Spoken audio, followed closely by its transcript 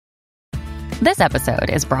This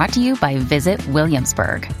episode is brought to you by Visit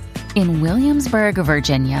Williamsburg. In Williamsburg,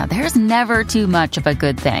 Virginia, there's never too much of a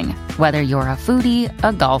good thing. Whether you're a foodie,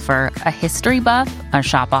 a golfer, a history buff, a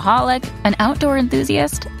shopaholic, an outdoor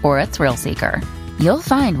enthusiast, or a thrill seeker, you'll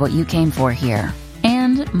find what you came for here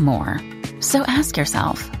and more. So ask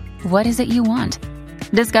yourself, what is it you want?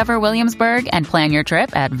 Discover Williamsburg and plan your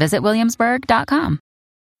trip at visitwilliamsburg.com.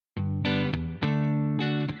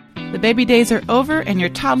 The baby days are over and your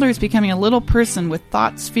toddler is becoming a little person with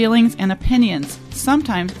thoughts, feelings, and opinions,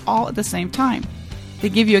 sometimes all at the same time. They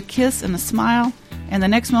give you a kiss and a smile, and the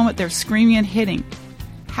next moment they're screaming and hitting.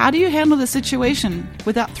 How do you handle the situation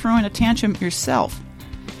without throwing a tantrum yourself?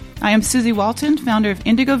 I am Susie Walton, founder of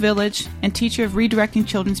Indigo Village and teacher of redirecting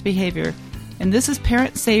children's behavior, and this is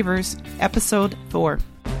Parent Savers, Episode 4.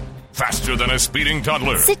 Faster than a speeding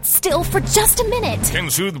toddler. Sit still for just a minute. Can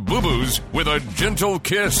soothe boo-boos with a gentle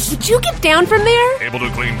kiss. Would you get down from there? Able to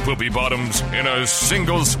clean poopy bottoms in a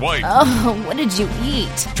single swipe. Oh, what did you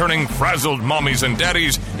eat? Turning frazzled mommies and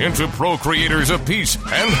daddies into procreators of peace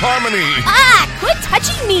and harmony. Ah, quit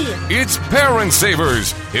touching me. It's Parent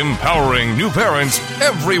Savers, empowering new parents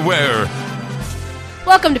everywhere.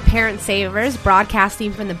 Welcome to Parent Savers,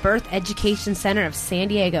 broadcasting from the Birth Education Center of San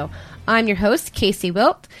Diego. I'm your host, Casey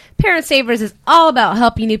Wilt. Parent Savers is all about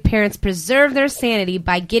helping new parents preserve their sanity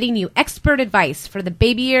by getting you expert advice for the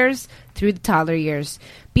baby years through the toddler years.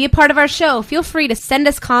 Be a part of our show. Feel free to send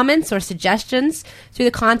us comments or suggestions through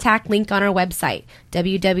the contact link on our website,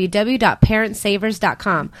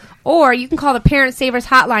 www.parentsavers.com. Or you can call the Parent Savers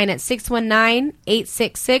hotline at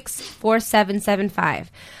 619-866-4775.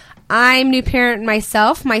 I'm new parent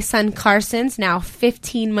myself. My son Carson's now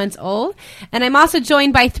 15 months old, and I'm also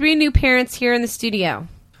joined by 3 new parents here in the studio.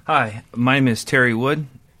 Hi, my name is Terry Wood.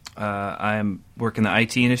 I work in the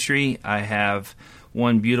IT industry. I have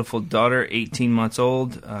one beautiful daughter, 18 months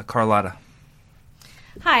old, Carlotta.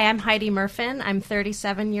 Hi, I'm Heidi Murfin. I'm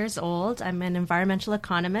 37 years old. I'm an environmental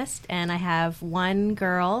economist, and I have one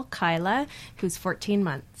girl, Kyla, who's 14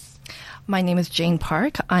 months. My name is Jane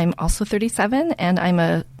Park. I'm also 37, and I'm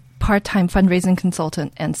a part-time fundraising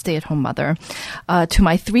consultant and stay-at-home mother. To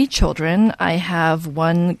my 3 children, I have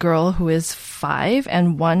one girl who is 5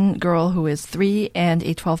 and one girl who is 3 and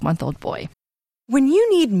a 12-month-old boy. When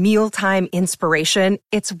you need mealtime inspiration,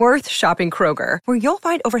 it's worth shopping Kroger, where you'll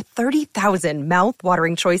find over 30,000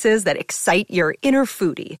 mouth-watering choices that excite your inner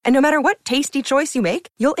foodie. And no matter what tasty choice you make,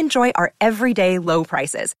 you'll enjoy our everyday low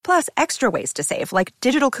prices, plus extra ways to save, like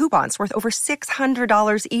digital coupons worth over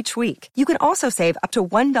 $600 each week. You can also save up to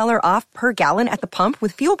 $1 off per gallon at the pump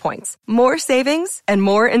with fuel points. More savings and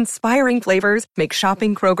more inspiring flavors make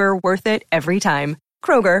shopping Kroger worth it every time.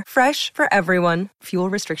 Kroger, fresh for everyone. Fuel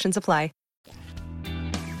restrictions apply.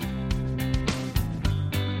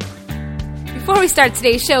 Before we start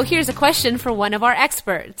today's show, here's a question for one of our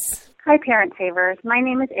experts. Hi, Parent Savers. My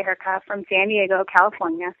name is Erica from San Diego,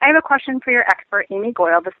 California. I have a question for your expert, Amy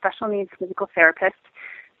Goyle, the special needs physical therapist.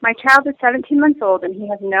 My child is 17 months old, and he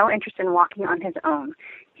has no interest in walking on his own.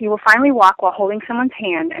 He will finally walk while holding someone's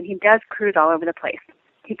hand, and he does cruise all over the place.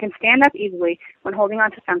 He can stand up easily when holding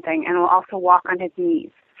onto something and will also walk on his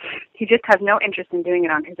knees. He just has no interest in doing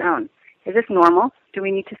it on his own. Is this normal? Do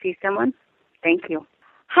we need to see someone? Thank you.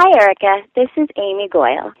 Hi, Erica. This is Amy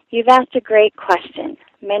Goyle. You've asked a great question.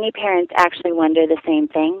 Many parents actually wonder the same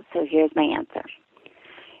thing, so here's my answer.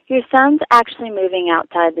 Your son's actually moving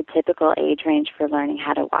outside the typical age range for learning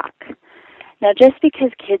how to walk. Now, just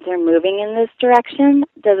because kids are moving in this direction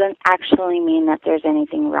doesn't actually mean that there's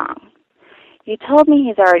anything wrong. You told me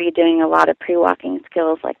he's already doing a lot of pre-walking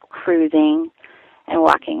skills like cruising and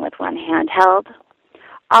walking with one hand held.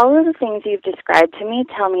 All of the things you've described to me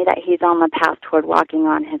tell me that he's on the path toward walking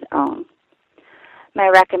on his own. My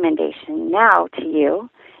recommendation now to you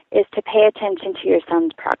is to pay attention to your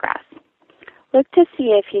son's progress. Look to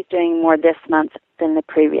see if he's doing more this month than the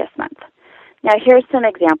previous month. Now, here's some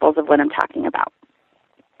examples of what I'm talking about.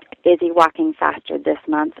 Is he walking faster this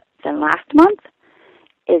month than last month?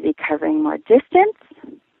 Is he covering more distance?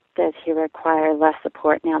 Does he require less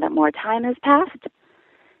support now that more time has passed?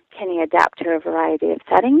 Can he adapt to a variety of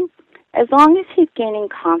settings? As long as he's gaining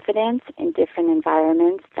confidence in different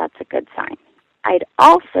environments, that's a good sign. I'd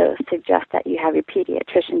also suggest that you have your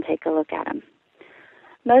pediatrician take a look at him.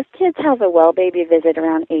 Most kids have a well baby visit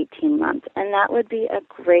around 18 months, and that would be a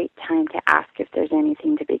great time to ask if there's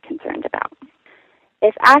anything to be concerned about.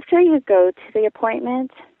 If after you go to the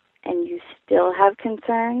appointment and you still have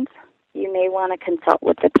concerns, you may want to consult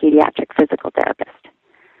with the pediatric physical therapist.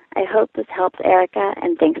 I hope this helps, Erica,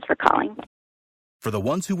 and thanks for calling. For the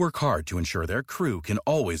ones who work hard to ensure their crew can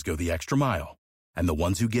always go the extra mile, and the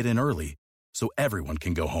ones who get in early so everyone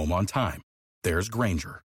can go home on time, there's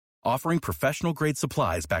Grainger, offering professional-grade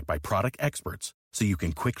supplies backed by product experts so you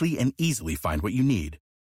can quickly and easily find what you need.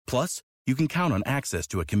 Plus, you can count on access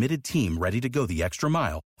to a committed team ready to go the extra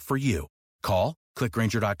mile for you. Call, click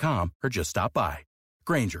Grainger.com, or just stop by.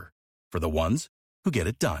 Grainger, for the ones who get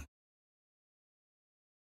it done.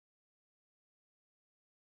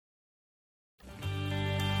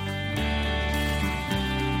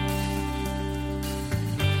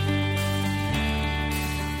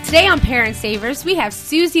 Today on Parent Savers, we have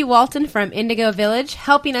Susie Walton from Indigo Village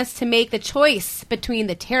helping us to make the choice between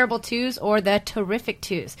the terrible twos or the terrific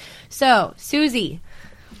twos. So, Susie,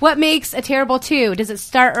 what makes a terrible two? Does it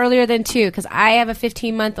start earlier than 2? Because I have a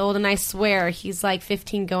 15-month-old, and I swear he's like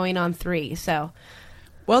 15 going on 3. So,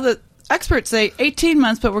 well, the experts say 18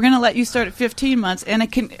 months, but we're going to let you start at 15 months. And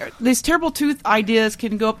it can these terrible tooth ideas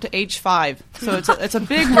can go up to age 5. So it's a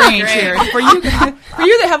big range here for you. For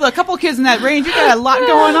you that have a couple kids in that range, you got a lot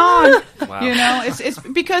going on. Wow. You know, it's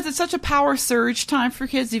because it's such a power surge time for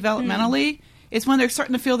kids developmentally. It's when they're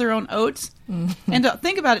starting to feel their own oats. And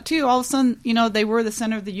think about it too. All of a sudden, you know, they were the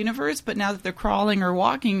center of the universe, but now that they're crawling or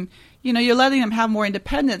walking, you know, you're letting them have more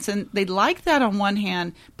independence, and they like that on one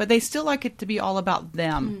hand, but they still like it to be all about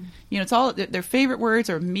them. You know, it's all their favorite words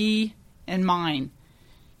are me and mine.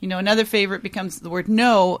 You know, another favorite becomes the word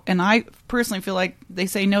no, and I personally feel like they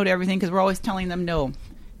say no to everything because we're always telling them no.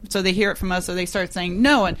 So they hear it from us, so they start saying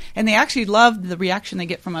no, and they actually love the reaction they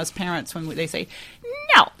get from us parents when they say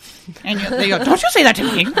no, and they go, "Don't you say that to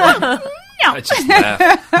me." No. I just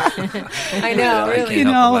laugh. I know, I really. can't You help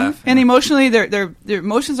but know, laugh. and emotionally, their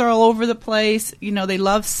emotions are all over the place. You know, they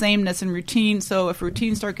love sameness and routine. So if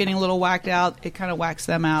routines start getting a little whacked out, it kind of whacks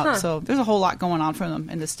them out. So there's a whole lot going on for them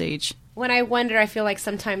in this stage. When I wonder, I feel like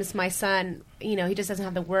sometimes my son, you know, he just doesn't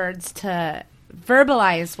have the words to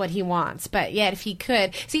verbalize what he wants. But yet, if he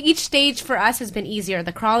could. See, each stage for us has been easier.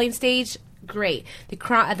 The crawling stage, great.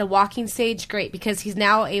 The walking stage, great. Because he's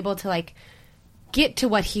now able to, like, get to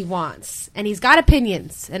what he wants. And he's got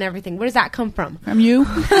opinions and everything. Where does that come from? From you?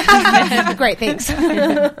 Great, thanks.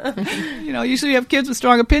 You know, usually you have kids with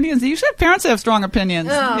strong opinions. You usually have parents that have strong opinions.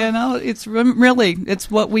 Oh. You know, it's really,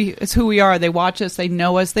 it's who we are. They watch us. They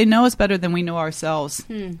know us better than we know ourselves.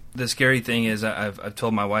 The scary thing is I've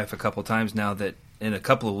told my wife a couple times now that in a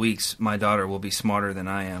couple of weeks my daughter will be smarter than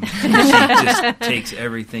I am. She just takes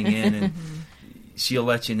everything in, and she'll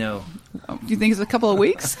let you know. Do you think it's a couple of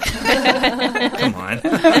weeks? Come on.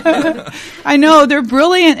 I know, they're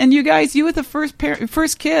brilliant. And you guys, you with the first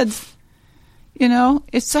kids, you know,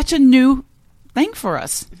 it's such a new thing for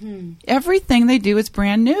us. Everything they do is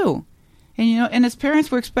brand new. And, you know, and as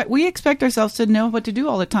parents, we expect ourselves to know what to do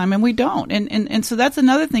all the time, and we don't. And so that's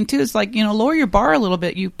another thing, too. It's like, you know, lower your bar a little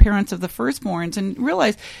bit, you parents of the firstborns, and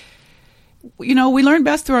realize, you know, we learn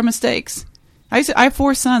best through our mistakes. I have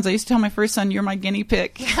 4 sons. I used to tell my first son, "You're my guinea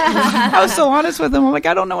pig." I was so honest with him. I'm like,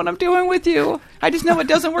 "I don't know what I'm doing with you. I just know what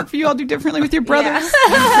doesn't work for you. I'll do differently with your brothers."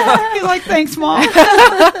 He's like, "Thanks, Mom."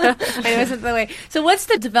 I know, isn't the way. So what's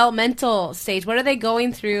the developmental stage? What are they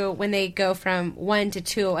going through when they go from 1 to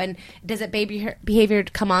 2? And does it baby behavior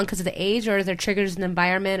come on because of the age, or is there triggers in the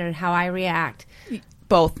environment and how I react?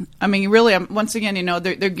 Both. I mean, really, once again, you know,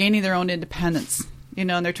 they're gaining their own independence. You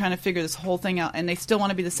know, and they're trying to figure this whole thing out, and they still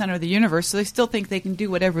want to be the center of the universe, so they still think they can do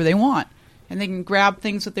whatever they want. And they can grab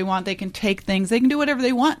things that they want, they can take things, they can do whatever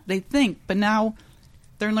they want, they think. But now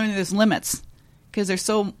they're learning there's limits because they're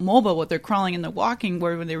so mobile with their crawling and the walking,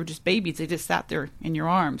 where when they were just babies, they just sat there in your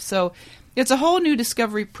arms. So it's a whole new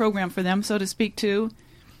discovery program for them, so to speak, too.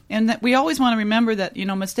 And that we always want to remember that, you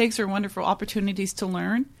know, mistakes are wonderful opportunities to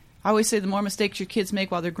learn. I always say the more mistakes your kids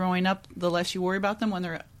make while they're growing up, the less you worry about them when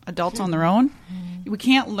they're adults on their own. We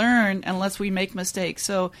can't learn unless we make mistakes.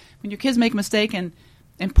 So when your kids make a mistake and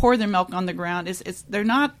pour their milk on the ground, they're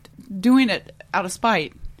not doing it out of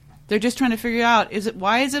spite. They're just trying to figure out,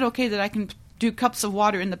 why is it okay that I can do cups of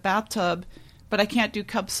water in the bathtub, but I can't do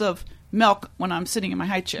cups of milk when I'm sitting in my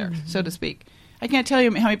high chair, so to speak? I can't tell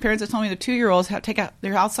you how many parents have told me their 2-year-olds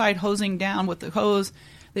they're outside hosing down with the hose.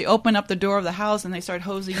 They open up the door of the house and they start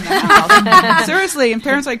hosing the house. Seriously, and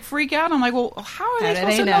parents freak out. I'm like, well, how are they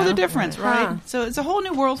supposed to know the difference, right? So it's a whole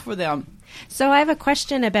new world for them. So I have a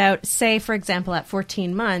question about, say, for example, at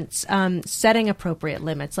 14 months, setting appropriate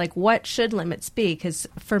limits. Like, what should limits be? Because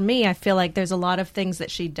for me, I feel like there's a lot of things that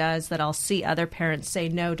she does that I'll see other parents say,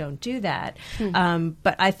 no, don't do that.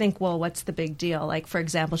 But I think, well, what's the big deal? Like, for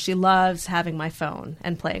example, she loves having my phone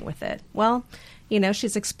and playing with it. Well,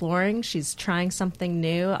 she's exploring, she's trying something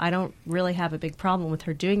new. I don't really have a big problem with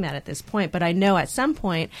her doing that at this point, but I know at some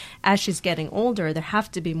point, as she's getting older, there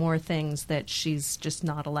have to be more things that she's just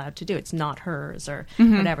not allowed to do. It's not hers or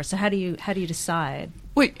whatever. So how do you decide?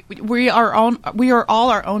 We are all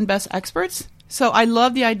our own best experts. So I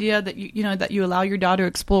love the idea that that you allow your daughter to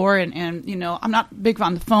explore, and I'm not big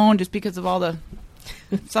on the phone just because of all the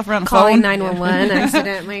stuff around the calling phone. 911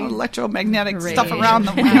 accidentally, electromagnetic stuff around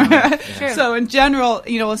them. So in general,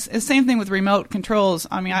 it's the same thing with remote controls.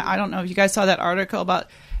 I mean, I don't know if you guys saw that article about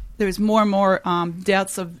there's more and more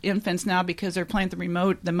deaths of infants now because they're playing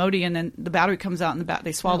the Modi, and then the battery comes out and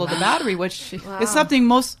they swallow the battery, which is something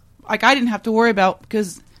most I didn't have to worry about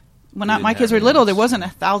because when my kids were little, there wasn't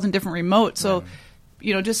 1,000 different remotes. So,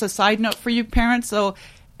 just a side note for you parents. So.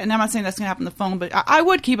 And I'm not saying that's going to happen on the phone, but I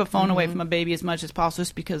would keep a phone away from a baby as much as possible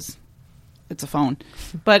just because it's a phone.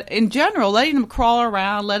 But in general, letting them crawl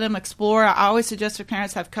around, let them explore. I always suggest for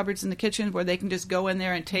parents have cupboards in the kitchen where they can just go in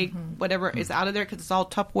there and take whatever is out of there because it's all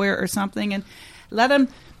Tupperware or something. And let them,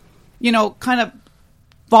 kind of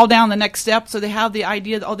fall down the next step so they have the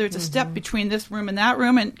idea that, there's a step between this room and that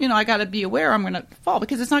room. And, I got to be aware I'm going to fall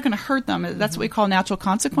because it's not going to hurt them. That's what we call natural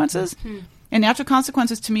consequences. And natural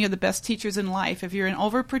consequences, to me, are the best teachers in life. If you're an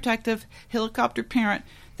overprotective helicopter parent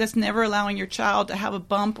that's never allowing your child to have a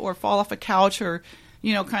bump or fall off a couch or,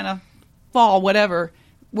 kind of fall, whatever,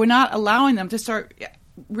 we're not allowing them to start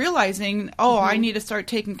realizing, I need to start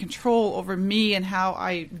taking control over me and how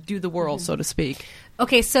I do the world, so to speak.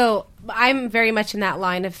 Okay, so I'm very much in that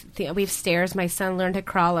line of we have stairs. My son learned to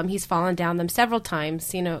crawl them. He's fallen down them several times,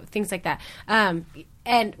 things like that.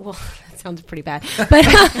 And well, that sounds pretty bad. But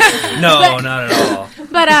no, not at all.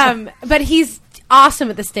 But he's awesome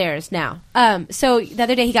at the stairs now. So the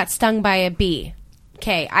other day he got stung by a bee.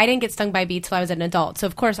 Okay, I didn't get stung by a bee till I was an adult. So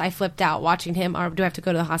of course I flipped out watching him. Or do I have to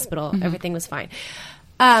go to the hospital? Everything was fine.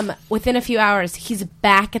 Within a few hours, he's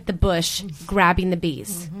back at the bush grabbing the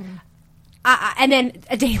bees. And then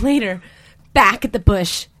a day later, back at the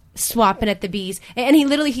bush, swapping at the bees. And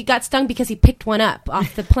he got stung because he picked one up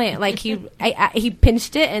off the plant. Like he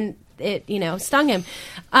pinched it and it, stung him.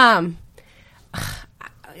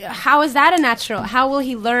 How is that a natural? How will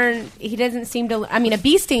he learn? He doesn't seem to. I mean, a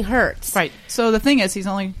bee sting hurts. Right. So the thing is, he's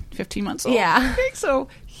only 15 months old. Yeah. So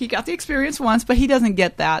he got the experience once, but he doesn't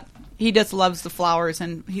get that. He just loves the flowers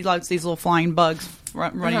and he loves these little flying bugs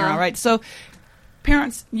running around, right? So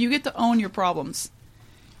parents, you get to own your problems.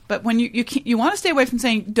 But when you want to stay away from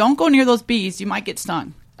saying, don't go near those bees, you might get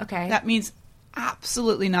stung. Okay. That means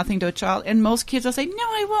absolutely nothing to a child. And most kids will say, no,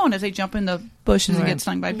 I won't, as they jump in the bushes and get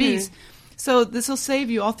stung by bees. So this will save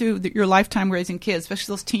you all through your lifetime raising kids,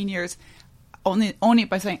 especially those teen years. Own it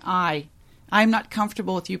by saying, I'm not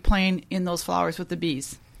comfortable with you playing in those flowers with the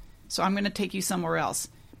bees. So I'm going to take you somewhere else.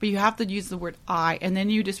 But you have to use the word I, and then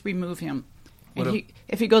you just remove him. And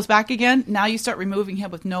if he goes back again, now you start removing him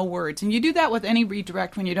with no words. And you do that with any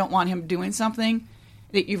redirect when you don't want him doing something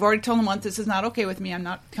that you've already told him once, this is not okay with me. I'm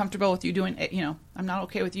not comfortable with you doing it. I'm not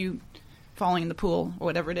okay with you falling in the pool or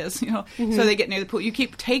whatever it is, So they get near the pool. You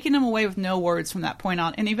keep taking him away with no words from that point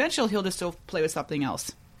on. And eventually he'll just still play with something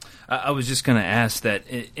else. I was just going to ask that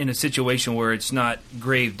in a situation where it's not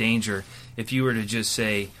grave danger, if you were to just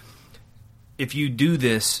say, if you do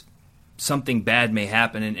this, something bad may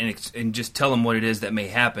happen, and just tell them what it is that may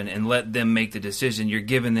happen and let them make the decision. You're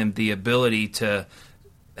giving them the ability to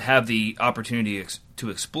have the opportunity to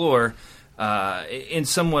explore in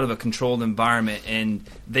somewhat of a controlled environment, and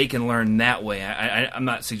they can learn that way. I'm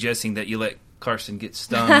not suggesting that you let Carson get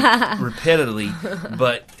stung repeatedly,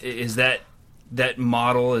 but is that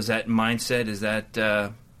model, is that mindset, is that...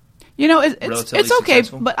 it's okay,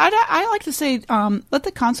 but I like to say, let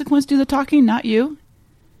the consequence do the talking, not you.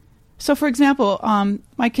 So, for example,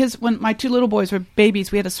 my kids, when my two little boys were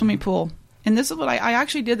babies, we had a swimming pool. And this is what I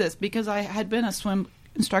actually did this because I had been a swim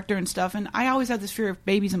instructor and stuff, and I always had this fear of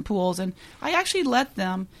babies and pools. And I actually let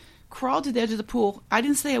them crawl to the edge of the pool. I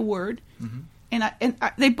didn't say a word. And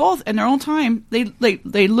they both, in their own time, they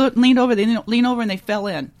leaned over, and they fell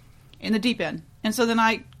in the deep end. And so then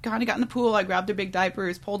I kind of got in the pool. I grabbed their big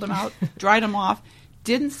diapers, pulled them out, dried them off,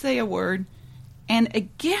 didn't say a word. And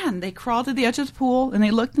again, they crawled to the edge of the pool, and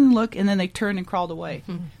they looked, and then they turned and crawled away.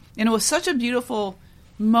 And it was such a beautiful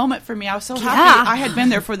moment for me. I was so happy I had been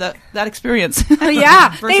there for that experience.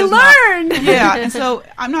 They learned. And so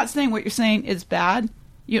I'm not saying what you're saying is bad.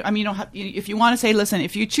 You don't have. If you want to say, listen,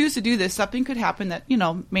 if you choose to do this, something could happen that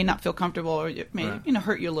may not feel comfortable, or it may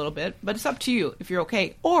hurt you a little bit. But it's up to you if you're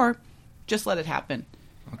okay, or just let it happen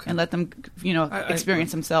and let them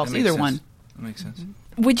experience themselves. Either one. That makes sense.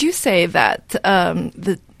 Would you say that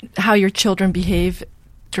how your children behave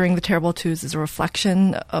during the Terrible Twos is a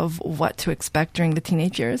reflection of what to expect during the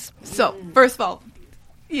teenage years? So, first of all,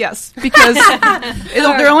 yes, because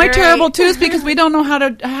they're only terrible twos because we don't know how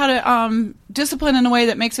to discipline in a way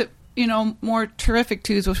that makes it, more terrific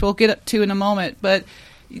twos, which we'll get up to in a moment. But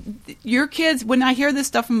your kids, when I hear this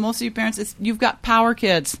stuff from most of your parents, you've got power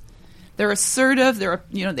kids. They're assertive.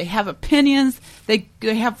 They have opinions. They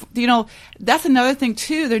have, that's another thing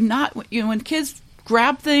too. They're not, when kids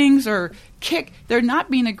grab things or kick, they're not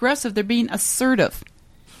being aggressive. They're being assertive.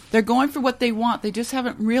 They're going for what they want. They just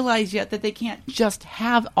haven't realized yet that they can't just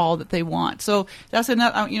have all that they want. So that's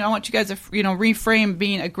another, I want you guys to, reframe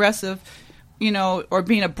being aggressive, or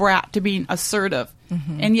being a brat to being assertive.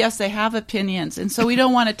 Mm-hmm. And yes, they have opinions. And so we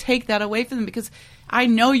don't want to take that away from them, because I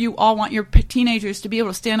know you all want your teenagers to be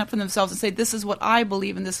able to stand up for themselves and say, this is what I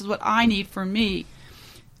believe and this is what I need for me.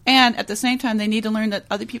 And at the same time, they need to learn that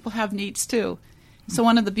other people have needs too. So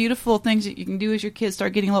one of the beautiful things that you can do as your kids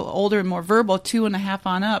start getting a little older and more verbal, 2.5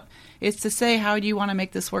 on up, is to say, how do you want to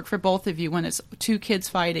make this work for both of you when it's two kids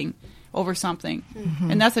fighting over something?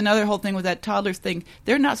 Mm-hmm. And that's another whole thing with that toddler thing.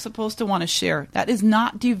 They're not supposed to want to share. That is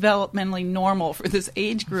not developmentally normal for this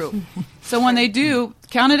age group. So when they do,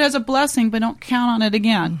 count it as a blessing, but don't count on it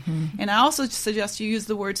again. Mm-hmm. And I also suggest you use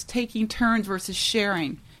the words taking turns versus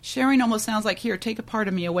sharing. Sharing almost sounds like, here, take a part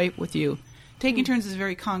of me away with you. Taking turns is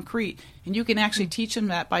very concrete, and you can actually teach them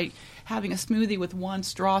that by having a smoothie with one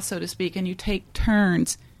straw, so to speak, and you take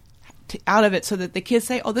turns out of it so that the kids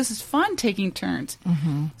say, oh, this is fun taking turns.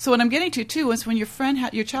 Mm-hmm. So what I'm getting to, too, is when your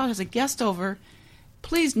child has a guest over,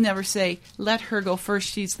 please never say, let her go first,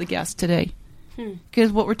 she's the guest today.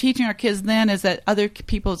 Because what we're teaching our kids then is that other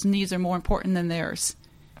people's needs are more important than theirs.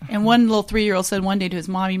 And one little 3-year-old said one day to his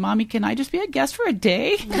Mommy, can I just be a guest for a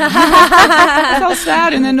day? That's so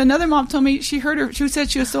sad. And then another mom told me she said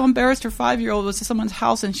she was so embarrassed her 5-year-old was at someone's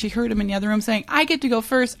house and she heard him in the other room saying, I get to go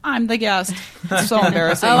first, I'm the guest. It's so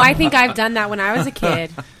embarrassing. Oh, I think I've done that when I was a kid.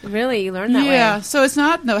 Really, you learn that way. Yeah, so it's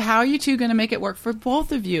not, how are you two going to make it work for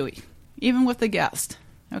both of you, even with the guest?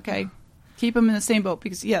 Okay? Keep them in the same boat,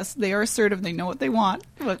 because yes, they are assertive. They know what they want,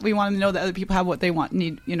 but we want them to know that other people have what they want,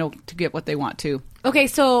 need to get what they want too. Okay,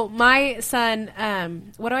 so my son,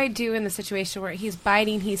 what do I do in the situation where he's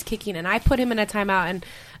biting, he's kicking, and I put him in a timeout? And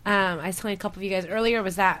I was telling a couple of you guys earlier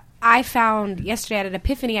was that I found yesterday at an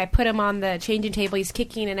epiphany. I put him on the changing table. He's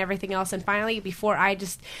kicking and everything else, and finally, before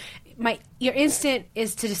your instinct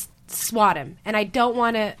is to just swat him, and I don't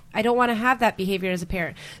want to have that behavior as a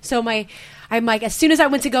parent. So I'm like, as soon as I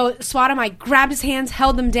went to go swat him, I grabbed his hands,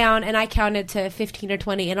 held them down, and I counted to 15 or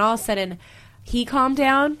 20, and all of a sudden he calmed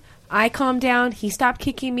down, I calmed down, he stopped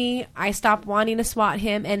kicking me, I stopped wanting to swat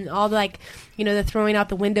him, and all the throwing out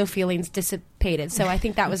the window feelings dissipated. So I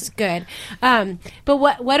think that was good. But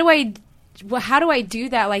how do I do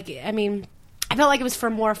that? I felt like it was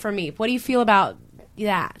more for me. What do you feel about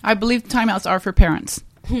that? I believe timeouts are for parents.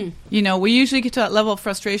 We usually get to that level of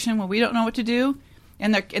frustration when we don't know what to do,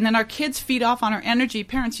 and then our kids feed off on our energy.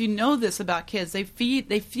 Parents, you know this about kids. They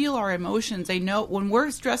feel our emotions. They know when we're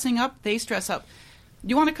stressing up, they stress up.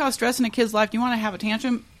 You want to cause stress in a kid's life? Do you want to have a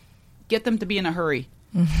tantrum? Get them to be in a hurry.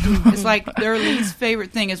 It's like their least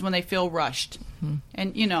favorite thing is when they feel rushed.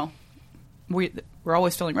 And we're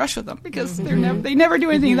always feeling rushed with them because they never do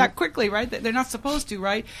anything that quickly, right? They're not supposed to,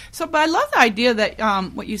 right? So, but I love the idea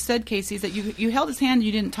that what you said, Casey, is that you held his hand,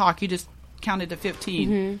 you didn't talk, you just counted to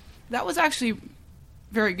 15. That was actually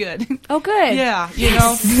very good. Oh, good. Yeah,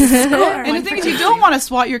 And the thing is, you don't want to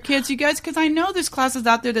swat your kids, you guys, because I know there's classes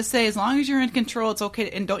out there that say as long as you're in control, it's okay,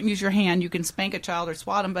 and don't use your hand. You can spank a child or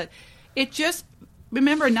swat them, but it just...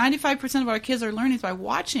 Remember, 95% of our kids are learning by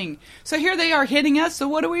watching. So here they are hitting us, so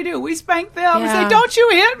what do? We spank them and say, don't you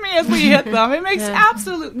hit me as we hit them. It makes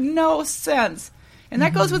absolute no sense. And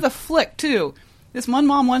that goes with a flick, too. This one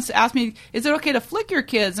mom once asked me, is it okay to flick your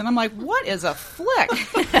kids? And I'm like, what is a flick?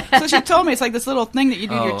 So she told me it's like this little thing that you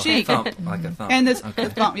do to your cheek. Like a thump. And this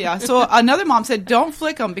thump, yeah. So another mom said, don't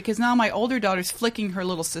flick them, because now my older daughter's flicking her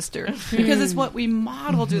little sister. Because it's what we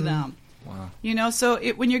model to them. Wow. So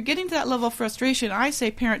when you're getting to that level of frustration, I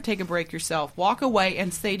say, parent, take a break yourself. Walk away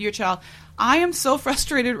and say to your child, I am so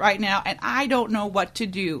frustrated right now, and I don't know what to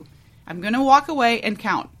do. I'm going to walk away and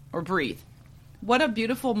count or breathe. What a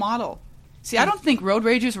beautiful model. See, I don't think road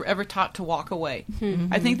ragers were ever taught to walk away.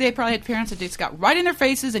 I think they probably had parents that just got right in their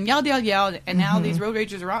faces and yelled, and now these road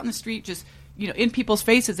ragers are out in the street just, in people's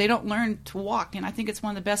faces. They don't learn to walk, and I think it's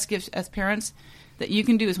one of the best gifts as parents that you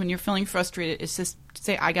can do is when you're feeling frustrated is just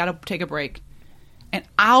say, I got to take a break. And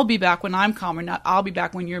I'll be back when I'm calmer, not I'll be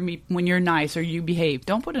back when you're nice or you behave.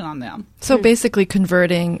 Don't put it on them. So basically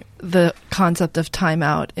converting the concept of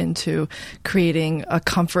timeout into creating a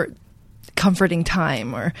comfort comforting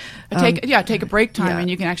time or take a break time, yeah. and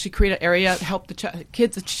you can actually create an area to help the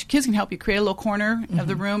kids. The kids can help you create a little corner of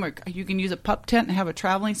the room, or you can use a pup tent and have a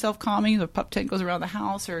traveling self-calming. The pup tent goes around the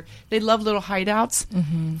house, or they love little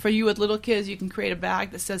hideouts. For you with little kids, you can create a bag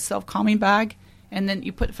that says self-calming bag, and then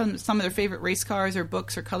you put some of their favorite race cars or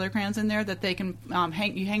books or color crayons in there that they can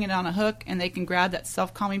hang it on a hook, and they can grab that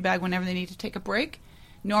self-calming bag whenever they need to take a break.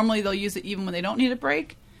 Normally, they'll use it even when they don't need a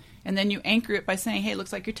break. And then you anchor it by saying, hey, it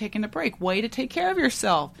looks like you're taking a break. Way to take care of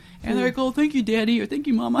yourself. And they're like, oh, thank you, Daddy, or thank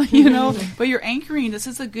you, Mama, you know. But you're anchoring. This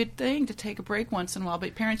is a good thing to take a break once in a while.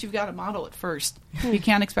 But parents, you've got to model it first. You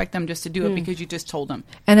can't expect them just to do it because you just told them.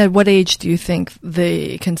 And at what age do you think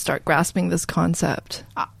they can start grasping this concept?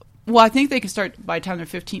 Well, I think they can start by the time they're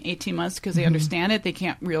 15, 18 months because they understand it. They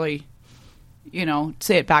can't really,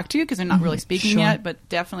 say it back to you because they're not really speaking yet. But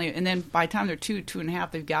definitely. And then by the time they're 2,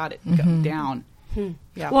 2.5, they've got it down.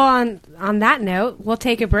 Yeah. Well, on that note, we'll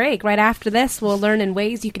take a break. Right after this, we'll learn in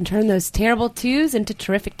ways you can turn those terrible twos into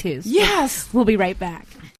terrific twos. Yes! We'll be right back.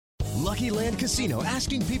 Lucky Land Casino,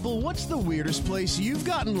 asking people, what's the weirdest place you've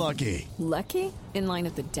gotten lucky? Lucky? In line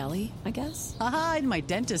at the deli, I guess? Aha, in my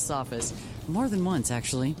dentist's office. More than once,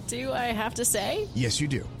 actually. Do I have to say? Yes, you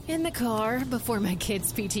do. In the car before my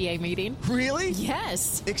kids' PTA meeting. Really?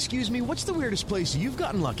 Yes. Excuse me, what's the weirdest place you've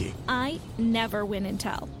gotten lucky? I never win and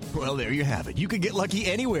tell. Well, there you have it. You can get lucky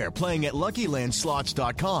anywhere, playing at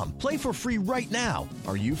LuckyLandSlots.com. Play for free right now.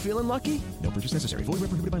 Are you feeling lucky? No purchase necessary. Void where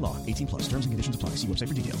prohibited by law. 18+. Terms and conditions apply. See website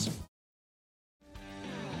for details.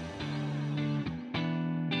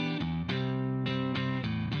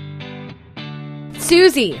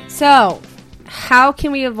 Susie, so how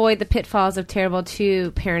can we avoid the pitfalls of terrible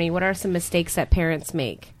two parenting? What are some mistakes that parents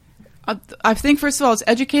make? I think, first of all, it's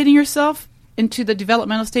educating yourself into the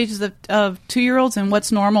developmental stages of 2-year-olds and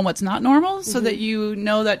what's normal, what's not normal, so that you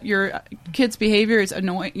know that your kid's behavior is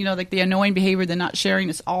annoying. Like the annoying behavior, the not sharing,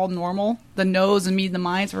 is all normal. The no's and me and the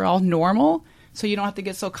minds are all normal, so you don't have to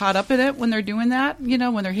get so caught up in it when they're doing that.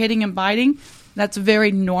 When they're hitting and biting, that's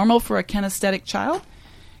very normal for a kinesthetic child.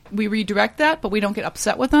 We redirect that, but we don't get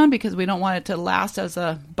upset with them because we don't want it to last as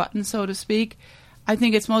a button, so to speak. I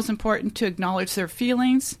think it's most important to acknowledge their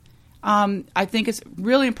feelings. I think it's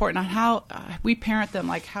really important on how we parent them,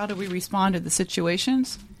 like how do we respond to the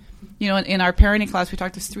situations. In our parenting class, we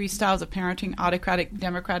talked there's 3 styles of parenting: autocratic,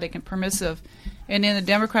 democratic, and permissive. And in the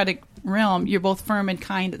democratic realm, you're both firm and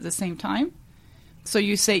kind at the same time. So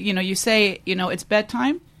you say, it's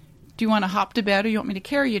bedtime. Do you want to hop to bed or you want me to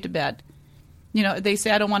carry you to bed? They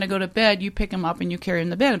say, I don't want to go to bed. You pick them up and you carry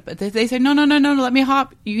them to bed. But they say, no, let me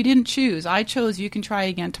hop. You didn't choose. I chose. You can try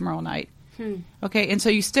again tomorrow night. Okay, and so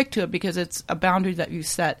you stick to it because it's a boundary that you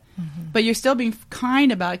set. But you're still being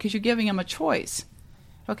kind about it because you're giving them a choice.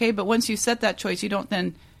 Okay, but once you set that choice, you don't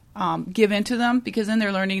then give in to them, because then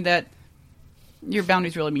they're learning that your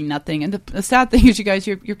boundaries really mean nothing. And the sad thing is, you guys,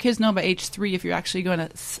 your kids know by age 3 if you're actually going to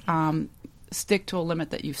stick to a limit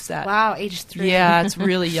that you've set. Wow, age 3. Yeah, it's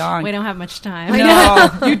really young. We don't have much time.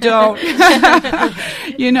 No, you don't.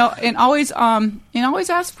 And always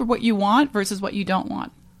ask for what you want versus what you don't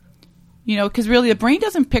want. Because really the brain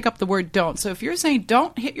doesn't pick up the word don't. So if you're saying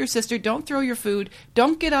don't hit your sister, don't throw your food,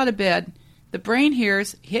 don't get out of bed, the brain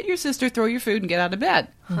hears hit your sister, throw your food, and get out of bed.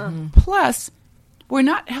 Plus, we're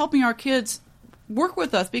not helping our kids work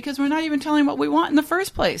with us because we're not even telling what we want in the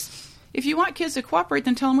first place. If you want kids to cooperate,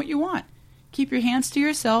 then tell them what you want. Keep your hands to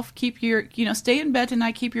yourself. Keep your, stay in bed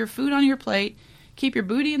tonight. Keep your food on your plate. Keep your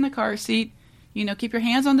booty in the car seat. Keep your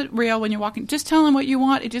hands on the rail when you're walking. Just tell them what you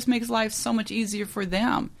want. It just makes life so much easier for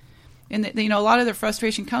them. And a lot of their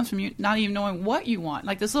frustration comes from you not even knowing what you want.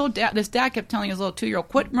 Like this dad kept telling his little 2-year-old,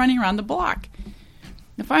 quit running around the block.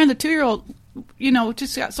 And finally the 2-year-old,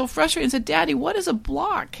 just got so frustrated and said, Daddy, what is a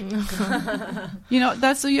block?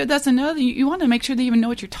 That's another thing. You want to make sure they even know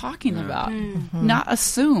what you're talking about, not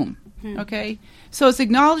assume. Okay? So it's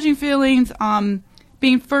acknowledging feelings,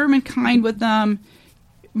 being firm and kind with them.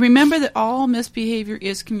 Remember that all misbehavior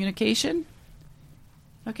is communication.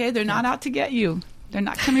 Okay? They're not out to get you. They're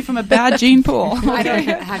not coming from a bad gene pool. Okay?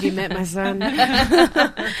 Have you met my son?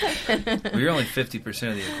 Well, you're only 50%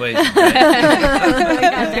 of the equation,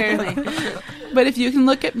 right? But if you can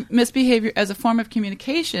look at misbehavior as a form of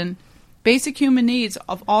communication, basic human needs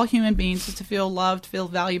of all human beings is to feel loved, feel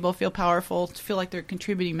valuable, feel powerful, to feel like they're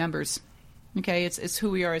contributing members. Okay, it's who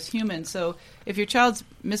we are as humans. So if your child's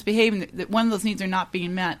misbehaving, that one of those needs are not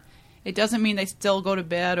being met, it doesn't mean they still go to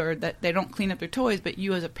bed or that they don't clean up their toys, but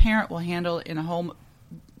you as a parent will handle it in a whole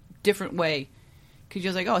different way. Because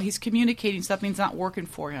you're like, oh, he's communicating something's not working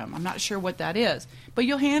for him. I'm not sure what that is. But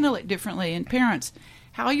you'll handle it differently. And parents,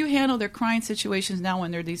 how you handle their crying situations now when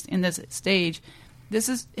they're in this stage this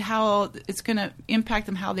is how it's going to impact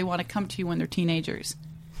them, how they want to come to you when they're teenagers.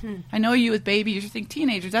 I know you with babies, you think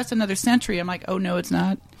teenagers, that's another century. I'm like, oh, no, it's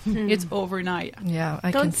not. It's overnight. Yeah, I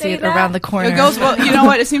Don't can say see it that. around the corner. It goes, well, you know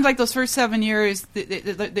what? It seems like those first 7 years,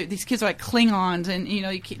 these kids are like Klingons, and, you know,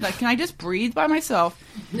 like, can I just breathe by myself?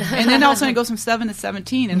 And then all of a sudden it goes from 7 to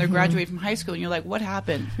 17, and they're graduating from high school, and you're like, what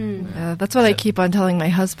happened? Yeah, that's what I keep on telling my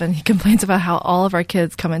husband. He complains about how all of our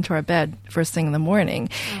kids come into our bed first thing in the morning,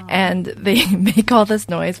 and they make all this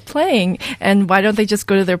noise playing, and why don't they just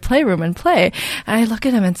go to their playroom and play? And I look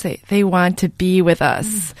at him and say, they want to be with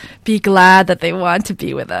us. Be glad that they want to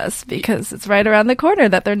be with us, because it's right around the corner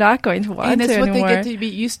that they're not going to want and it's to what anymore. they get to be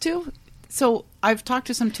used to. So I've talked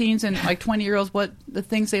to some teens and like 20-year-olds what the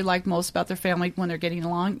things they like most about their family when they're getting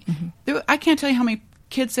along. I can't tell you how many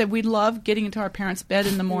kids said we love getting into our parents' bed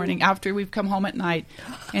in the morning after we've come home at night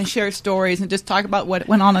and share stories and just talk about what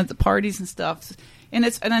went on at the parties and stuff. And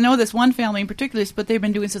I know this one family in particular, but they've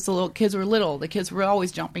been doing since the little kids were little. The kids were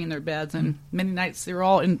always jumping in their beds, and many nights they were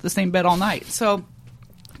all in the same bed all night. So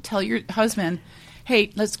tell your husband,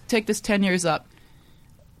 hey, let's take this 10 years up.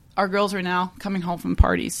 Our girls are now coming home from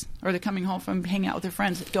parties, or they're coming home from hanging out with their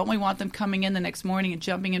friends. Don't we want them coming in the next morning and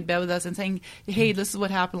jumping in bed with us and saying, hey, this is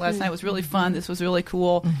what happened last night. It was really fun. This was really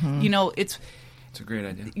cool. You know, it's a great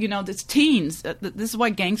idea. You know, it's teens. This is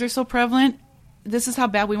why gangs are so prevalent. This is how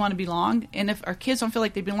bad we want to belong. And if our kids don't feel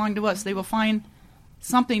like they belong to us, they will find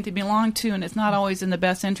something to belong to, and it's not always in the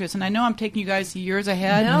best interest. And I know I'm taking you guys years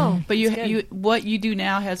ahead, but you what you do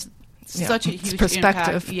now has such a huge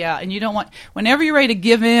perspective. impact. Yeah, and you don't want, whenever you're ready to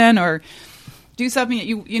give in or do something that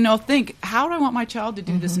you know, think, how do I want my child to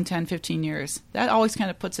do this in 10, 15 years? That always kind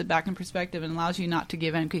of puts it back in perspective and allows you not to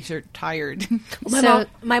give in because you're tired.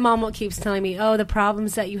 My mom keeps telling me, oh, the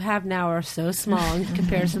problems that you have now are so small in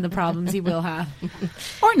comparison to the problems you will have.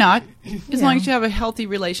 Or not, as long as you have a healthy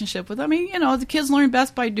relationship with them. I mean, you know, the kids learn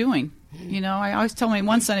best by doing. You know, I always tell my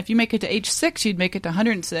one son, if you make it to age 6, you'd make it to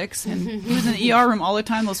 106. And he was in the ER room all the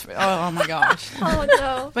time. Oh my gosh. Oh,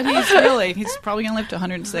 no. But he's probably going to live to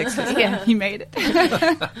 106. Yeah. He made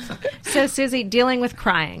it. So, Susie, dealing with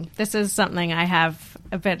crying. This is something I have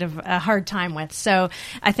a bit of a hard time with. So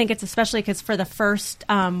I think it's especially because for the first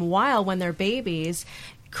while when they're babies,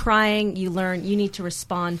 crying, you learn you need to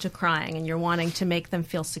respond to crying, and you're wanting to make them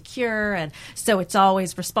feel secure, and so it's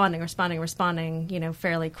always responding, you know,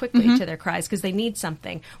 fairly quickly to their cries because they need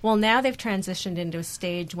something. Well, now they've transitioned into a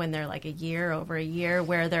stage when they're like over a year,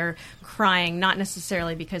 where they're crying not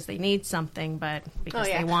necessarily because they need something, but because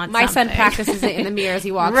they want My something. son practices it in the mirror as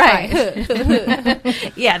he walks Right.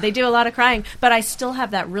 by. Yeah, they do a lot of crying, but I still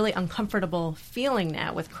have that really uncomfortable feeling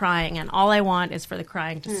now with crying, and all I want is for the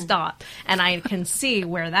crying to stop, and I can see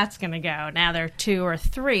where that's going to go. Now they're 2 or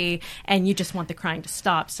 3, and you just want the crying to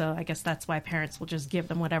stop. So I guess that's why parents will just give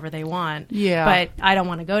them whatever they want. Yeah. But I don't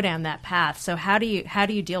want to go down that path. So how do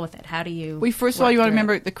you deal with it? How do you? Well, first of all, you want to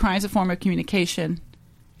remember the crying is a form of communication.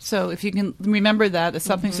 So if you can remember that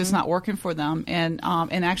something's just not working for them, and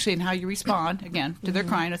actually in how you respond again to their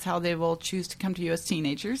crying is how they will choose to come to you as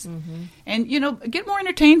teenagers, and you know, get more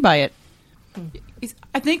entertained by it.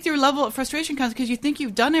 I think your level of frustration comes because you think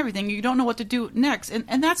you've done everything, you don't know what to do next,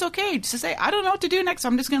 and that's okay. Just to say, I don't know what to do next, so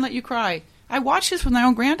I'm just going to let you cry. I watch this with my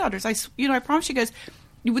own granddaughters. I promise you guys,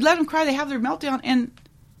 you would let them cry, they have their meltdown, and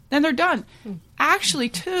then they're done. Actually,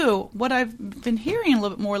 too, what I've been hearing a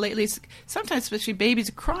little bit more lately is sometimes, especially babies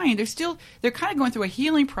are crying, they're kind of going through a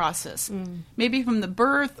healing process, maybe from the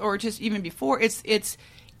birth or just even before. It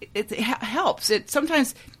helps. It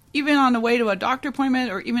sometimes, even on the way to a doctor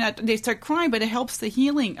appointment, or even they start crying, but it helps the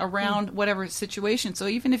healing around whatever situation. So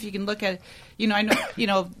even if you can look at, I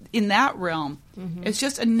know, in that realm, it's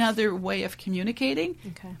just another way of communicating,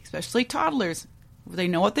 especially toddlers. They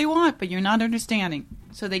know what they want, but you're not understanding.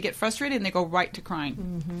 So they get frustrated and they go right to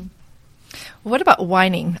crying. What about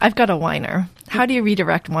whining? I've got a whiner. How do you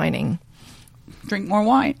redirect whining? Drink more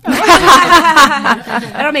wine.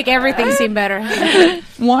 That'll make everything seem better.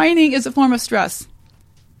 Whining is a form of stress.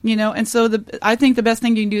 And so I think the best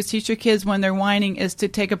thing you can do is teach your kids when they're whining is to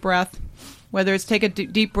take a breath, whether it's take a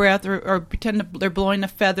deep breath or pretend they're blowing a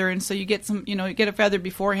feather. And so you get you get a feather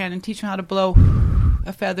beforehand and teach them how to blow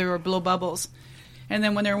a feather or blow bubbles. And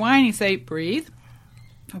then when they're whining, say, breathe,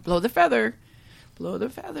 or blow the feather. Blow the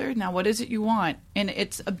feather. Now, what is it you want? And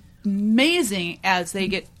it's amazing as they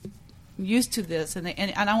get used to this. And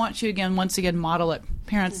I want you, once again, model it.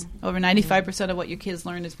 Parents, over 95% of what your kids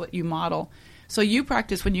learn is what you model. So you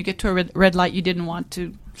practice when you get to a red light you didn't want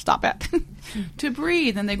to stop at, to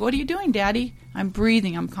breathe. And they go, what are you doing, Daddy? I'm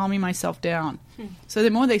breathing. I'm calming myself down. So the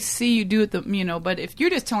more they see you do it, but if you're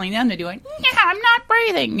just telling them to do it, yeah, I'm not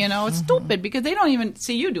breathing, it's stupid because they don't even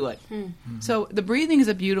see you do it. So the breathing is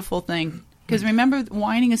a beautiful thing because remember,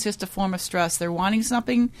 whining is just a form of stress. They're wanting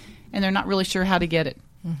something and they're not really sure how to get it.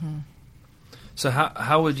 So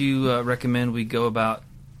how would you recommend we go about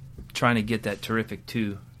trying to get that terrific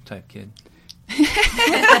 2 type kid?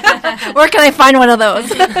 Where can I find one of those?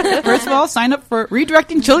 First of all, sign up for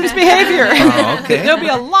Redirecting Children's Behavior. Oh, okay. There'll be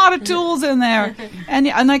a lot of tools in there. And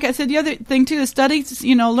like I said, the other thing, too, the studies,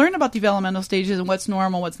 learn about developmental stages and what's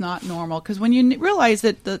normal, what's not normal. Because when you realize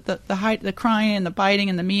that the crying and the biting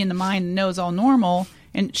and the me and the mind and no is all normal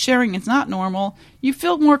and sharing is not normal, you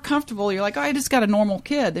feel more comfortable. You're like, I just got a normal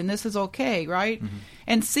kid and this is okay, right?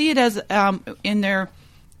 And see it as in their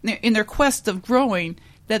quest of growing,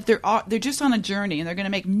 that they're just on a journey and they're going to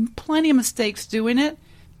make plenty of mistakes doing it.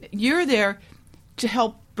 You're there to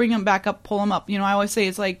help bring them back up, pull them up. I always say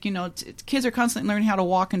it's like, kids are constantly learning how to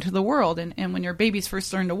walk into the world. And when your babies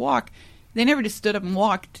first learned to walk, they never just stood up and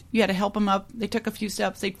walked. You had to help them up. They took a few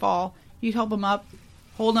steps, they'd fall. You'd help them up,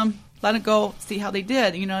 hold them, let it go, see how they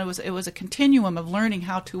did. It was a continuum of learning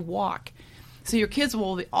how to walk. So your kids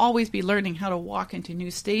will always be learning how to walk into new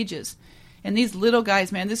stages. And these little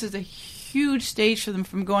guys, man, this is a huge stage for them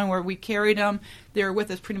from going where we carried them. They were with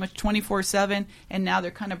us pretty much 24/7, and now they're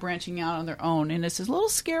kind of branching out on their own. And it's a little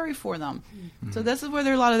scary for them. So this is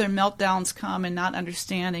where a lot of their meltdowns come and not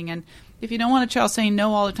understanding. And if you don't want a child saying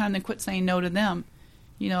no all the time, then quit saying no to them.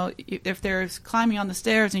 If they're climbing on the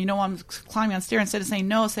stairs and you don't want them climbing on the stairs, instead of saying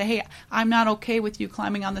no, say, hey, I'm not okay with you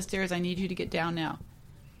climbing on the stairs. I need you to get down now.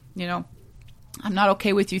 I'm not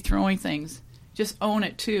okay with you throwing things. Just own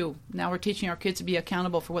it, too. Now we're teaching our kids to be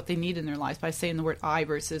accountable for what they need in their lives by saying the word I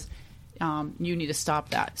versus you need to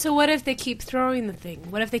stop that. So what if they keep throwing the thing?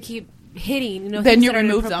 What if they keep hitting? Then you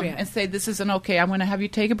remove them and say, this isn't okay. I'm going to have you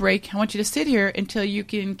take a break. I want you to sit here until you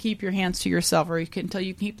can keep your hands to yourself or until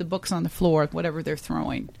you can keep the books on the floor, whatever they're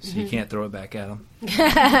throwing. So you can't throw it back at them?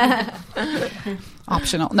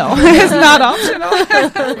 Optional. No, it's not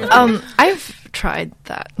optional. I've tried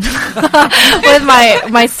that with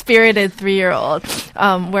my spirited 3-year-old,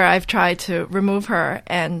 where I've tried to remove her,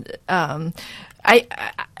 and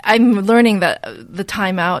I'm learning that the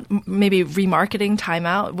timeout, maybe remarketing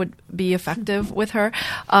timeout, would be effective with her.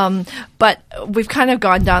 But we've kind of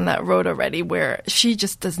gone down that road already, where she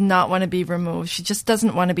just does not want to be removed. She just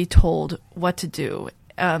doesn't want to be told what to do.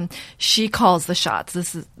 She calls the shots.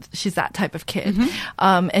 She's that type of kid,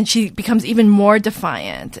 and she becomes even more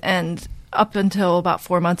defiant. And up until about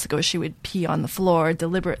 4 months ago, she would pee on the floor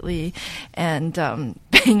deliberately and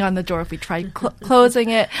bang on the door if we tried closing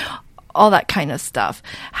it, all that kind of stuff.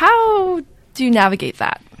 How do you navigate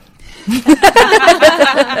that?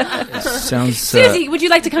 Sounds. Susie, would you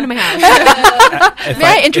like to come to my house? May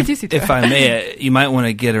I introduce you to her? If I may, you might want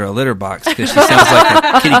to get her a litter box because she sounds like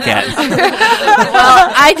a kitty cat.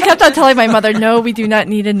 Well, I kept on telling my mother, no, we do not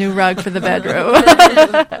need a new rug for the bedroom.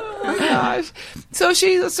 Oh, gosh. So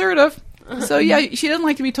she's assertive. So, yeah, she doesn't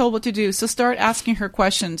like to be told what to do. So start asking her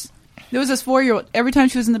questions. There was this 4-year-old. Every time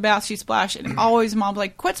she was in the bath, she'd splash. And always Mom was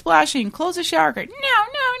like, quit splashing. Close the shower curtain.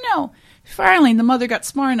 No. Finally, the mother got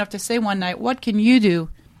smart enough to say one night, what can you do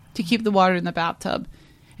to keep the water in the bathtub?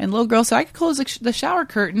 And the little girl said, I could close the shower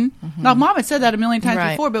curtain. Now, Mom had said that a million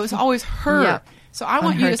times before, but it was always her. Yeah. So I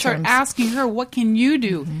want you to start asking her, what can you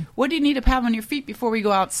do? What do you need to have on your feet before we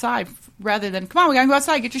go outside? Rather than, come on, we got to go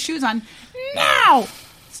outside. Get your shoes on. Now!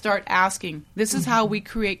 Start asking. This is how we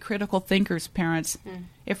create critical thinkers, parents.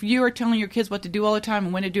 If you are telling your kids what to do all the time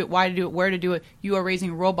and when to do it, why to do it, where to do it, you are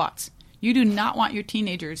raising robots. You do not want your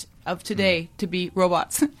teenagers of today to be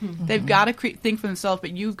robots. They've got to think for themselves, but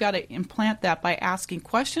you've got to implant that by asking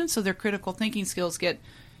questions so their critical thinking skills get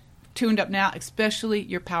tuned up now, especially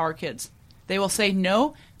your power kids. They will say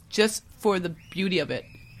no just for the beauty of it.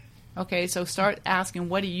 Okay, so start asking,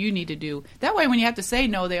 what do you need to do? That way, when you have to say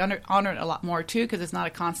no, they honor it a lot more, too, because it's not a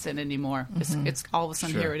constant anymore. It's all of a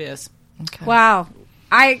sudden, here it is. Okay. Wow.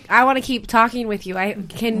 I want to keep talking with you.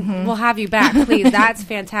 We'll have you back, please. That's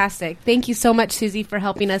fantastic. Thank you so much, Susie, for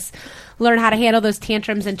helping us learn how to handle those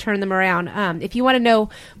tantrums and turn them around. If you want to know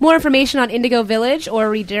more information on Indigo Village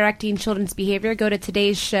or redirecting children's behavior, go to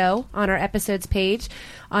today's show on our episodes page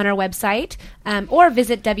on our website, or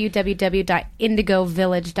visit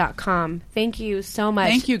www.indigovillage.com. Thank you so much.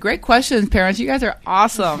 Thank you. Great questions, parents. You guys are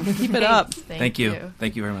awesome. Keep it up. Thank you.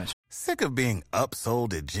 Thank you very much. Sick of being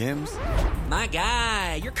upsold at gyms? My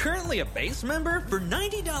guy, you're currently a base member? For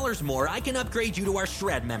 $90 more, I can upgrade you to our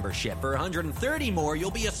Shred membership. For $130 more, you'll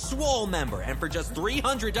be a Swole member. And for just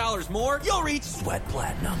 $300 more, you'll reach Sweat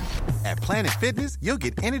Platinum. At Planet Fitness, you'll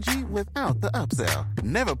get energy without the upsell.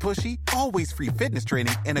 Never pushy, always free fitness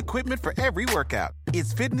training and equipment for every workout.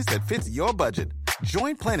 It's fitness that fits your budget.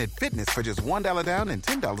 Join Planet Fitness for just $1 down and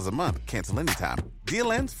 $10 a month. Cancel anytime.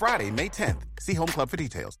 Deal ends Friday, May 10th. See Home Club for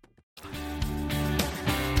details.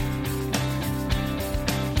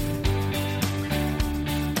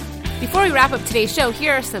 Before we wrap up today's show,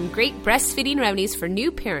 here are some great breastfeeding remedies for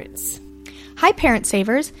new parents. Hi, Parent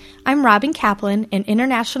Savers. I'm Robin Kaplan, an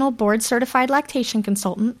international board-certified lactation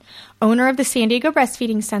consultant, owner of the San Diego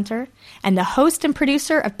Breastfeeding Center, and the host and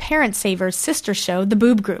producer of Parent Savers' sister show, The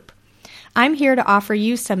Boob Group. I'm here to offer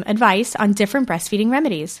you some advice on different breastfeeding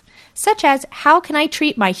remedies, such as how can I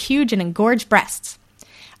treat my huge and engorged breasts?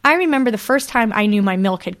 I remember the first time I knew my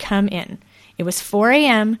milk had come in. It was 4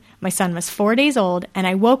 a.m., my son was 4 days old, and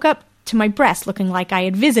I woke up to my breast looking like I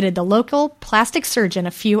had visited the local plastic surgeon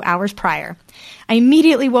a few hours prior. I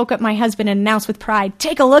immediately woke up my husband and announced with pride,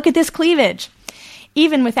 "Take a look at this cleavage."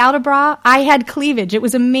 Even without a bra, I had cleavage. It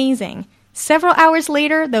was amazing. Several hours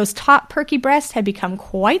later, those taut, perky breasts had become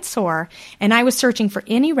quite sore, and I was searching for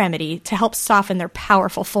any remedy to help soften their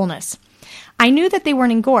powerful fullness. I knew that they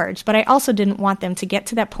weren't engorged, but I also didn't want them to get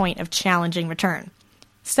to that point of challenging return.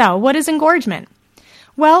 So, what is engorgement?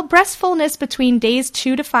 Well, breast fullness between days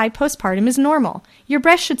 2 to 5 postpartum is normal. Your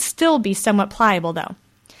breast should still be somewhat pliable, though.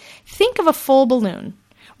 Think of a full balloon.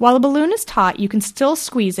 While a balloon is taut, you can still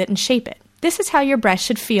squeeze it and shape it. This is how your breast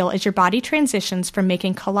should feel as your body transitions from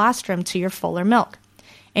making colostrum to your fuller milk.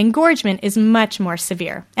 Engorgement is much more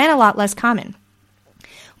severe and a lot less common.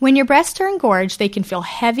 When your breasts are engorged, they can feel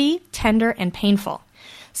heavy, tender, and painful.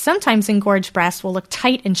 Sometimes engorged breasts will look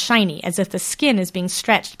tight and shiny, as if the skin is being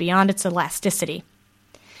stretched beyond its elasticity.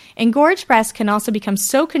 Engorged breasts can also become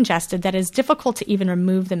so congested that it is difficult to even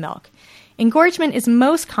remove the milk. Engorgement is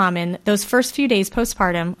most common those first few days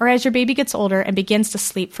postpartum or as your baby gets older and begins to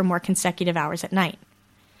sleep for more consecutive hours at night.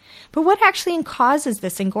 But what actually causes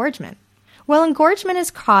this engorgement? Well, engorgement is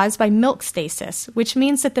caused by milk stasis, which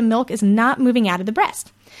means that the milk is not moving out of the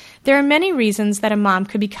breast. There are many reasons that a mom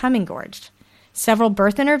could become engorged. Several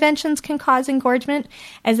birth interventions can cause engorgement,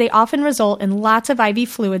 as they often result in lots of IV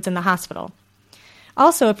fluids in the hospital.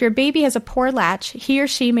 Also, if your baby has a poor latch, he or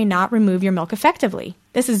she may not remove your milk effectively.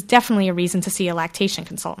 This is definitely a reason to see a lactation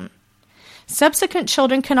consultant. Subsequent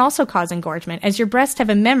children can also cause engorgement, as your breasts have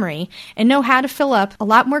a memory and know how to fill up a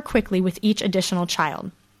lot more quickly with each additional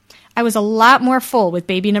child. I was a lot more full with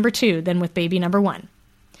baby number 2 than with baby number 1.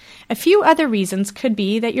 A few other reasons could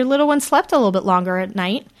be that your little one slept a little bit longer at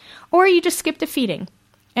night, or you just skipped a feeding.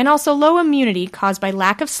 And also low immunity caused by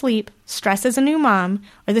lack of sleep, stress as a new mom,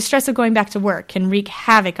 or the stress of going back to work can wreak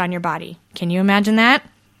havoc on your body. Can you imagine that?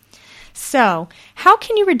 So, how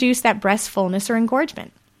can you reduce that breast fullness or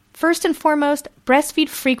engorgement? First and foremost, breastfeed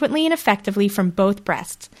frequently and effectively from both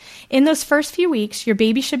breasts. In those first few weeks, your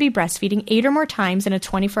baby should be breastfeeding 8 or more times in a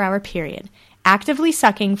 24-hour period, actively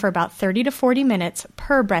sucking for about 30 to 40 minutes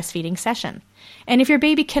per breastfeeding session. And if your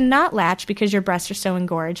baby cannot latch because your breasts are so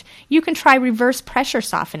engorged, you can try reverse pressure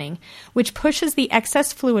softening, which pushes the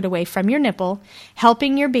excess fluid away from your nipple,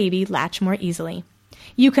 helping your baby latch more easily.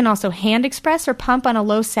 You can also hand express or pump on a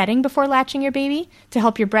low setting before latching your baby to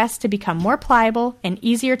help your breasts to become more pliable and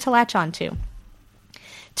easier to latch onto.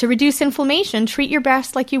 To reduce inflammation, treat your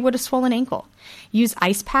breast like you would a swollen ankle. Use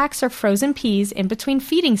ice packs or frozen peas in between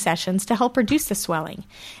feeding sessions to help reduce the swelling.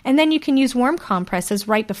 And then you can use warm compresses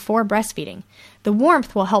right before breastfeeding. The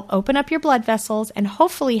warmth will help open up your blood vessels and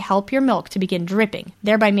hopefully help your milk to begin dripping,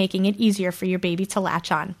 thereby making it easier for your baby to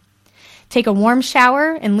latch on. Take a warm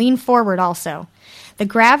shower and lean forward also. The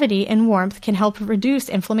gravity and warmth can help reduce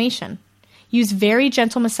inflammation. Use very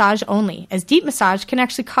gentle massage only, as deep massage can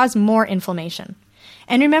actually cause more inflammation.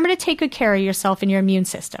 And remember to take good care of yourself and your immune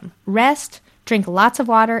system. Rest, drink lots of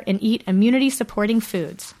water, and eat immunity-supporting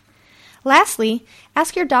foods. Lastly,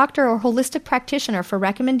 ask your doctor or holistic practitioner for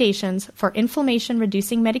recommendations for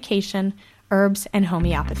inflammation-reducing medication, herbs, and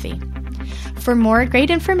homeopathy. For more great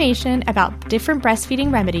information about different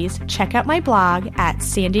breastfeeding remedies, check out my blog at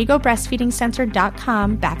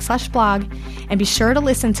sandiegobreastfeedingcenter.com/blog, and be sure to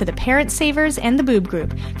listen to the Parent Savers and the Boob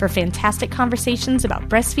Group for fantastic conversations about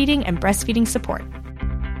breastfeeding and breastfeeding support.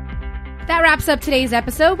 That wraps up today's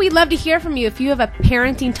episode. We'd love to hear from you. If you have a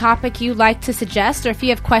parenting topic you'd like to suggest, or if you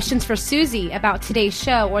have questions for Susie about today's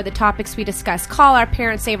show or the topics we discussed, call our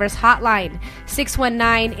Parent Savers hotline,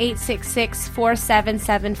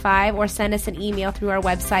 619-866-4775, or send us an email through our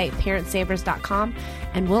website, parentsavers.com,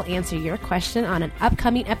 and we'll answer your question on an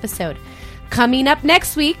upcoming episode. Coming up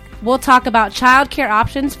next week, we'll talk about childcare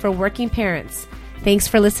options for working parents. Thanks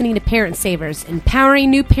for listening to Parent Savers,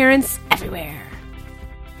 empowering new parents everywhere.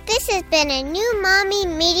 This has been a New Mommy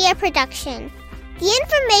Media production. The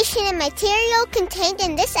information and material contained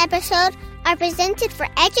in this episode are presented for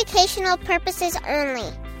educational purposes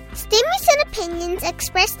only. Statements and opinions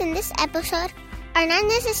expressed in this episode are not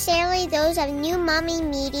necessarily those of New Mommy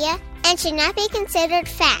Media and should not be considered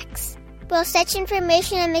facts. While such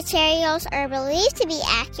information and materials are believed to be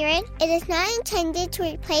accurate, it is not intended to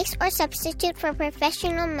replace or substitute for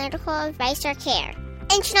professional medical advice or care,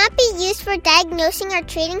 and should not be used for diagnosing or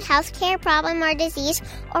treating healthcare problem or disease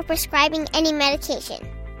or prescribing any medication.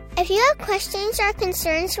 If you have questions or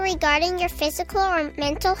concerns regarding your physical or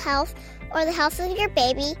mental health or the health of your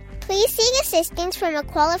baby, please seek assistance from a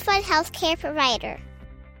qualified healthcare provider.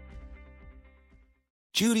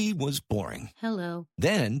 Judy was boring. Hello.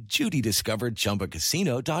 Then Judy discovered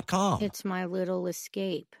ChumbaCasino.com. It's my little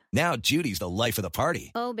escape. Now Judy's the life of the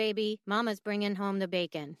party. Oh, baby, mama's bringing home the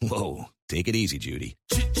bacon. Whoa, take it easy, Judy.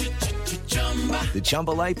 The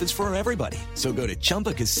Chumba life is for everybody. So go to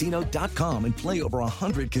ChumbaCasino.com and play over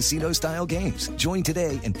 100 casino-style games. Join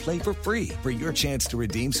today and play for free for your chance to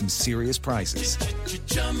redeem some serious prizes.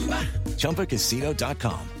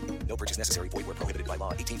 ChumbaCasino.com. No purchase necessary. Void where prohibited by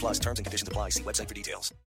law. 18 plus terms and conditions apply. See website for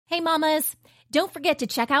details. Hey, mamas. Don't forget to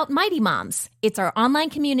check out Mighty Moms. It's our online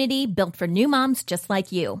community built for new moms just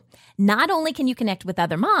like you. Not only can you connect with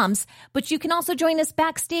other moms, but you can also join us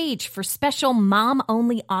backstage for special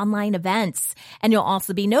mom-only online events. And you'll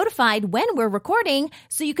also be notified when we're recording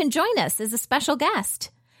so you can join us as a special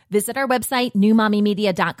guest. Visit our website,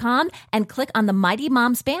 newmommymedia.com, and click on the Mighty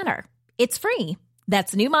Moms banner. It's free.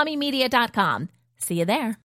 That's newmommymedia.com. See you there.